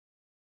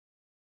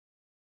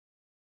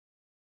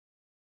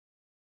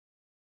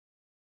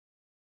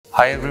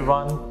Hi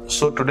everyone.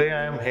 So today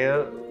I am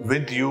here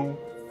with you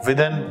with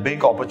a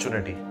big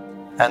opportunity,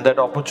 and that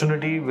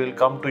opportunity will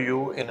come to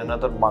you in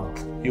another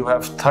month. You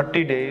have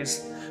 30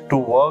 days to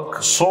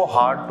work so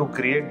hard to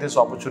create this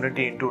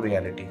opportunity into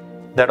reality.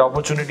 That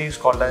opportunity is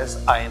called as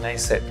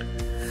INICET.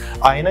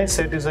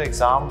 INICET is an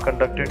exam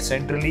conducted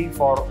centrally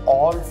for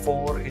all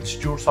 4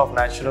 institutes of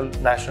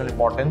national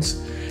importance: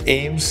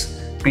 AIIMS,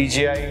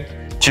 PGI,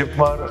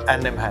 CME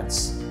and MBBS.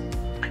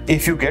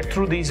 If you get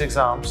through these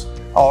exams,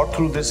 or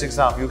through this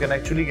exam, you can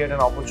actually get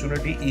an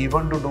opportunity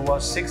even to do a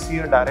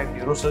 6-year direct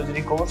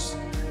neurosurgery course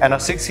and a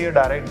 6-year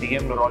direct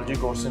DM neurology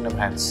course in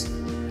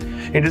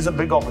MBBS. It is a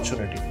big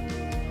opportunity.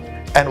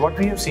 And what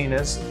we have seen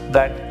is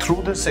that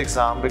through this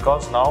exam,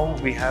 because now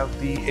we have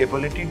the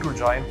ability to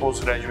join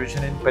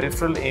post-graduation in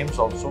peripheral AIIMS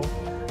also,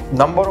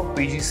 number of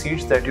PG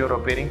seats that you're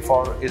appearing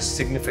for is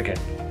significant.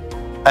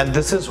 And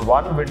this is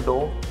one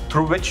window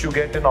through which you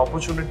get an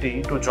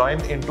opportunity to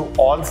join into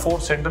all 4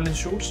 central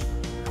institutes,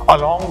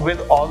 along with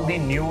all the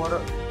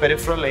newer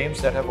peripheral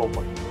AIIMS that have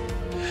opened.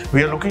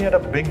 We are looking at a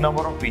big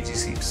number of PG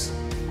seats.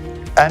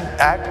 And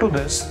add to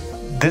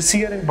this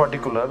year in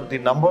particular, the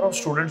number of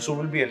students who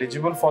will be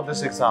eligible for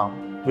this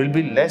exam will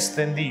be less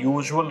than the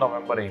usual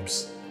November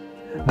AIIMS.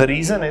 The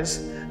reason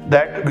is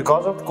that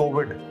because of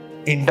COVID,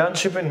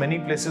 internship in many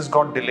places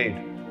got delayed.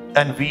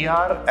 And we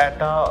are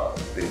at a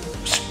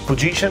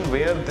position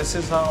where this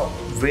is a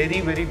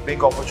very, very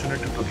big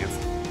opportunity to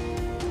give.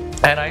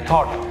 And I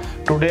thought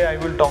today I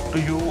will talk to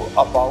you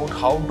about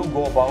how to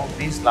go about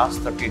these last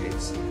 30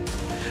 days.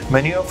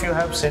 Many of you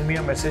have sent me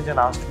a message and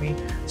asked me,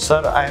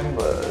 "Sir, I am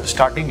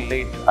starting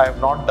late. I have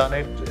not done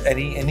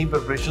any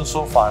preparation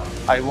so far.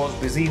 I was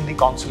busy in the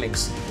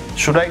counselings.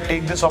 Should I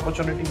take this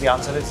opportunity?" The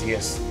answer is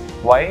yes.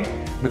 Why?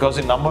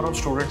 Because the number of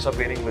students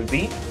appearing will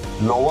be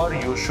lower.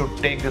 You should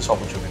take this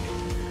opportunity.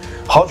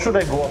 How should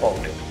I go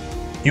about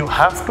it? You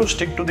have to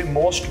stick to the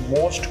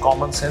most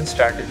common sense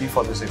strategy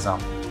for this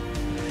exam.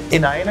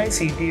 In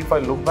INICET, if I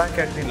look back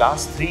at the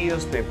last 3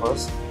 years'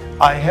 papers,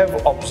 I have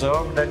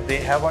observed that they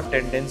have a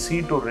tendency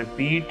to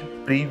repeat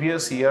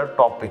previous year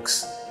topics.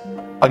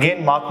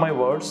 Again, mark my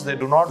words, they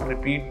do not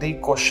repeat the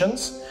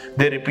questions,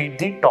 they repeat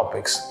the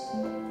topics.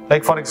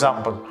 Like for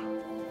example,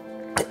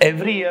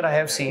 every year I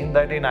have seen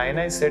that in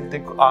INICET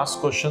they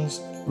ask questions,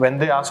 when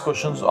they ask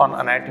questions on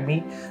anatomy,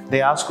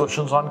 they ask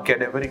questions on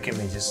cadaveric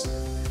images.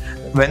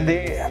 When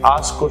they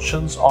ask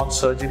questions on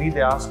surgery,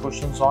 they ask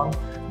questions on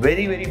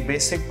very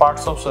basic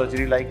parts of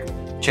surgery like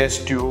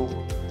chest tube,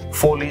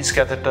 Foley's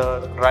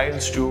catheter,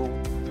 Ryle's tube.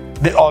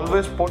 They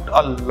always put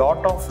a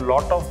lot of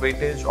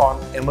weightage on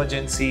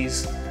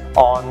emergencies,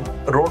 on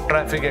road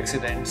traffic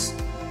accidents.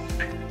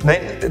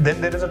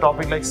 Then there is a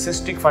topic like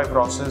cystic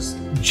fibrosis,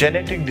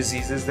 genetic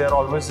diseases. They are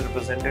always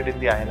represented in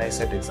the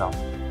INICET exam.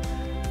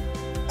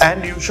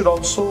 And you should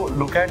also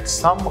look at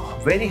some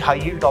very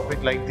high-yield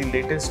topic like the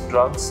latest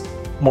drugs,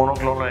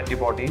 monoclonal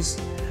antibodies,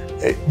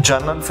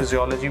 general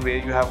physiology where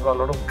you have a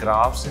lot of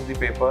graphs in the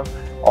paper,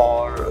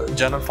 or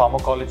general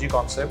pharmacology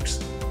concepts.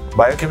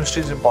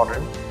 Biochemistry is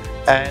important,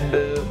 and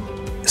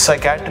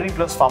psychiatry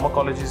plus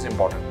pharmacology is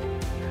important.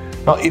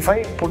 Now, if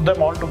I put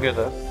them all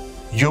together,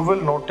 you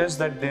will notice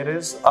that there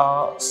is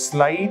a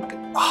slight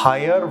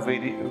higher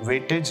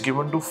weightage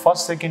given to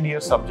first, second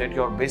year subject,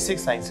 your basic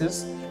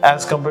sciences,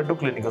 as compared to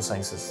clinical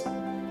sciences.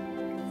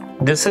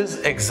 This is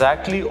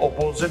exactly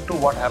opposite to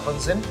what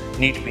happens in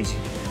NEETPG.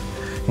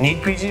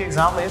 NEETPG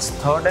exam is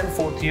 3rd and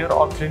 4th year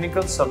or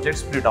clinical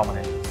subjects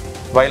predominant,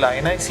 while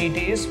INICET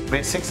is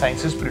basic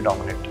sciences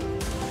predominant.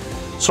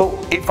 So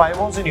if I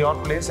was in your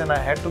place and I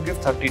had to give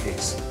 30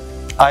 days,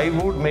 I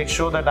would make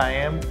sure that I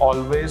am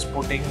always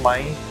putting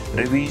my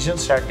revision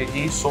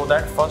strategy so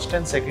that first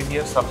and second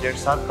year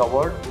subjects are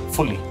covered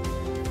fully.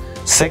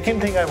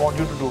 Second thing I want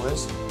you to do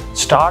is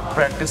start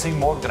practicing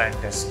more grand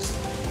tests.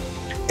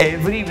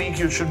 Every week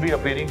you should be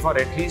appearing for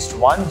at least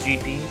 1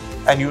 GT,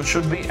 and you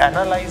should be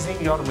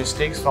analyzing your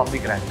mistakes from the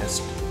grand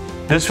test.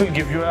 This will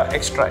give you an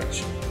extra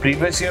edge.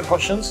 Previous year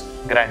questions,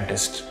 grand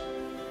test.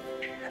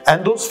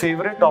 And those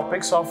favorite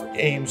topics of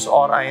AIIMS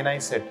or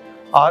INICET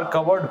are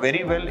covered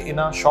very well in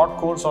a short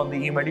course on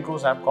the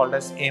eMedicoz app called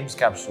as AIIMS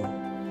Capsule.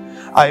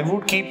 I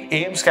would keep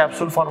AIIMS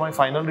Capsule for my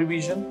final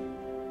revision,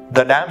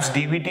 the DAMS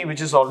DVT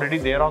which is already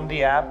there on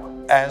the app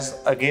as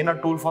again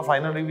a tool for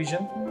final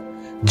revision,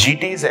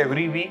 GTs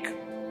every week,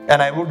 and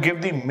I would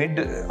give the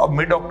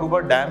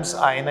mid-October DAMS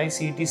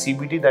INICET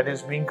CBT that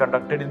is being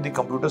conducted in the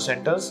computer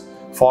centers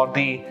for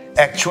the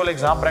actual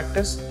exam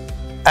practice.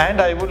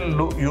 And I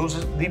will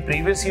use the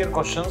previous year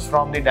questions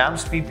from the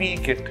DAMS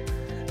PPE kit,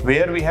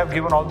 where we have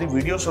given all the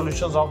video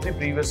solutions of the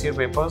previous year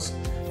papers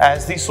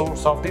as the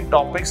source of the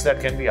topics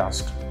that can be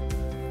asked.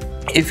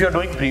 If you are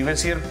doing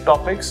previous year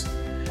topics,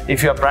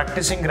 if you are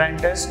practicing grand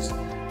tests,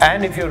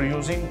 and if you are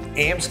using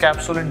AIIMS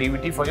Capsule and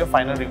DVT for your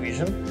final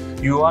revision,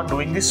 you are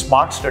doing the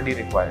smart study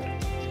required.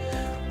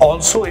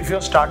 Also, if you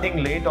are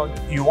starting late or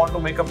you want to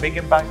make a big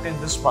impact in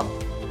this month,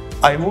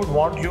 I would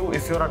want you,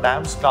 if you are a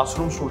DAMS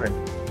classroom student,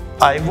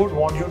 I would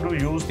want you to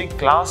use the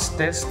class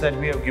test that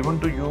we have given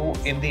to you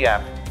in the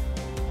app.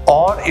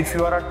 Or if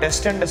you are a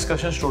test and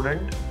discussion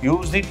student,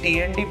 use the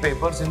T&D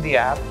papers in the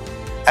app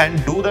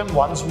and do them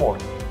once more.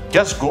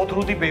 Just go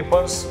through the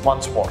papers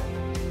once more.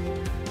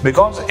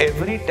 Because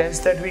every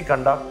test that we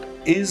conduct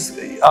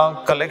is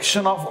a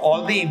collection of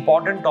all the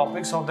important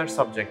topics of that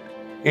subject.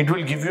 It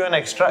will give you an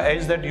extra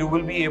edge that you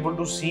will be able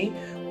to see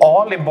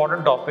all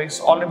important topics,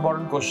 all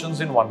important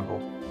questions in one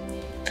go.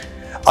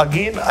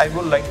 Again, I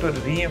would like to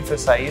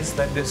re-emphasize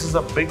that this is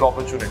a big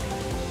opportunity.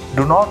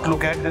 Do not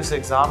look at this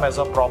exam as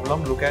a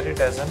problem, look at it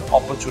as an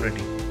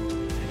opportunity.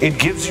 It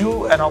gives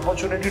you an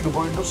opportunity to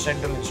go into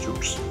central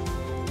institutes.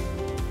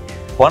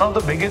 One of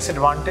the biggest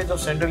advantages of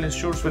central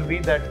institutes will be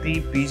that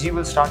the PG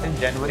will start in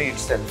January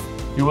itself.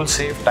 You will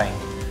save time.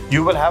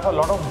 You will have a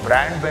lot of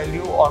brand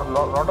value or a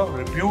lot of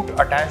repute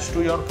attached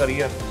to your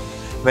career.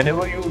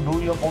 Whenever you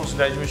do your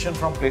post-graduation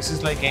from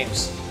places like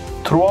AIIMS,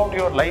 throughout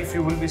your life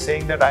you will be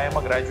saying that I am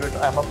a graduate,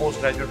 I am a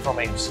post-graduate from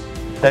AIIMS.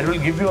 That will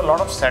give you a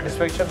lot of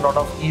satisfaction, a lot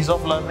of ease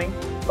of learning,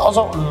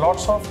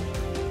 lots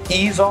of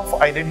ease of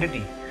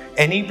identity.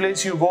 Any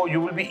place you go,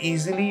 you will be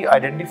easily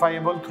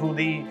identifiable through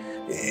the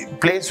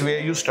place where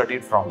you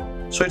studied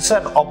from. So it's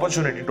an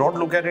opportunity. Don't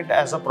look at it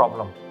as a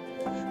problem.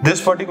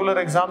 This particular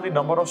exam, the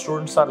number of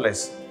students are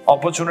less.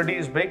 Opportunity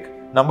is big,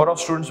 number of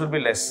students will be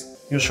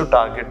less. You should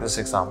target this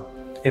exam.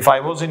 If I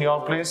was in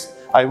your place,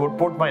 I would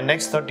put my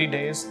next 30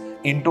 days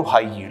into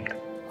high yield.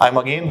 I'm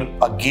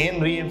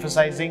again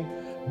re-emphasizing,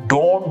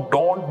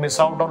 don't miss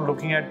out on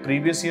looking at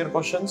previous year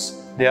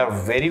questions. They are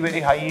very,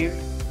 very high yield.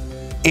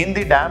 In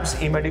the DAMS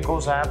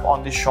eMedicoz app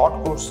on the short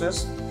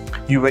courses,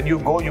 when you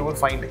go, you will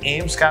find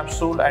AIIMS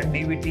capsule and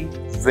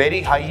DVT,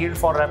 very high yield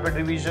for rapid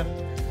revision.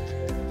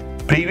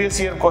 Previous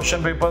year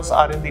question papers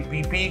are in the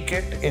PPE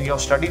kit in your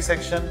study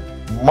section.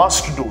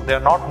 Must do. They are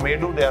not may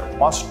do, they are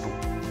must do.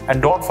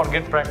 And don't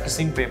forget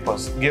practicing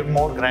papers. Give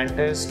more grand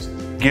tests,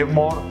 give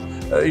more,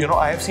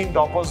 I have seen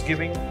toppers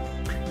giving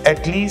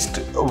at least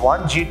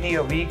 1 GT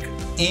a week.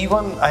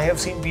 Even I have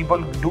seen people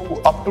do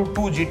up to 2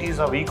 GTs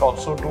a week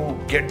also to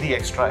get the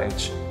extra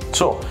edge.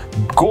 So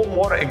go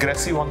more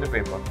aggressive on the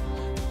paper.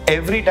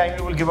 Every time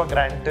you will give a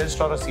grand test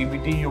or a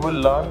CBT, you will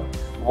learn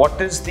what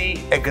is the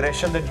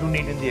aggression that you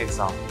need in the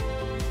exam.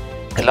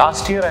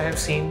 Last year I have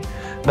seen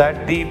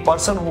that the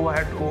person who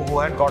had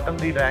gotten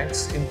the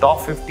ranks in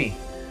top 50,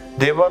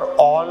 they were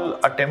all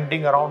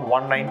attempting around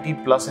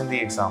 190 plus in the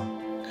exam.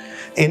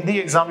 In the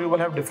exam, you will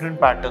have different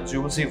patterns.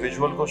 You will see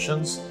visual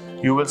questions.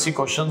 You will see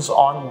questions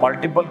on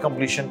multiple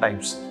completion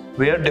types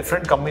where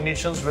different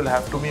combinations will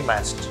have to be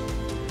matched.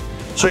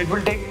 So it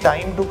will take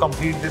time to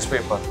complete this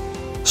paper.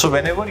 So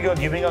whenever you are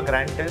giving a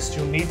grand test,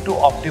 you need to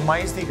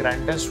optimize the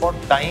grand test for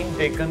time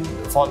taken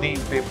for the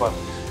paper.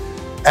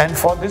 And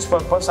for this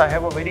purpose, I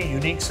have a very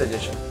unique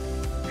suggestion.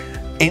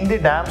 In the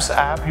DAMS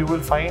app, you will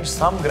find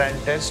some grand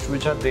tests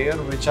which are there,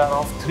 which are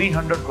of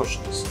 300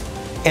 questions.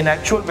 In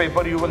actual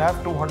paper, you will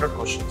have 200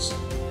 questions.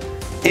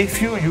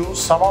 If you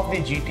use some of the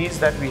GTs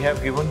that we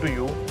have given to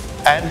you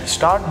and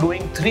start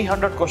doing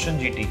 300 question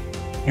GT,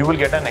 you will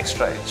get an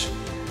extra edge.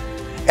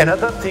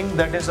 Another thing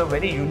that is a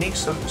very unique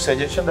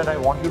suggestion that I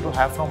want you to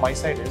have from my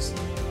side is,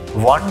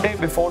 one day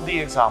before the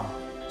exam,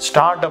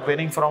 start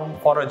appearing for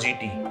a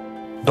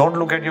GT. Don't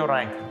look at your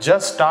rank.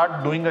 Just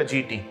start doing a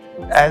GT.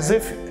 As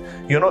if,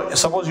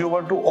 suppose you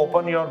were to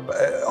open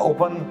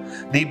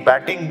the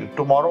batting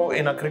tomorrow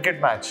in a cricket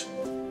match.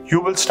 You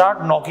will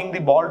start knocking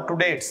the ball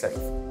today itself.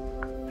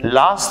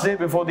 Last day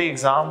before the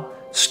exam,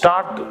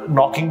 start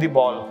knocking the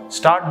ball.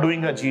 Start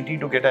doing a GT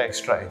to get an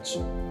extra edge.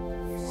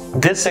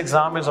 This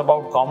exam is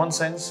about common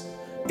sense.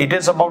 It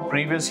is about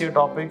previous year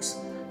topics.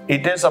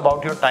 It is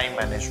about your time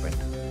management.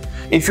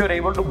 If you are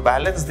able to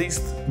balance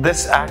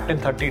this act in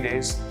 30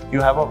 days,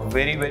 you have a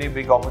very, very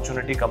big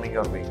opportunity coming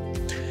your way.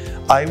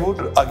 I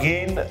would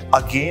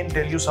again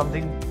tell you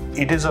something.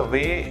 It is a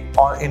way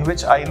in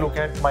which I look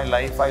at my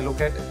life. I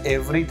look at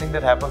everything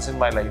that happens in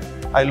my life.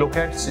 I look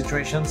at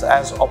situations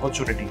as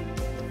opportunity.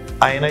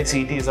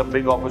 INICET is a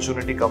big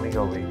opportunity coming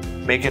your way.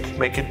 Make it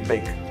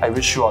big. I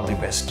wish you all the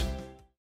best.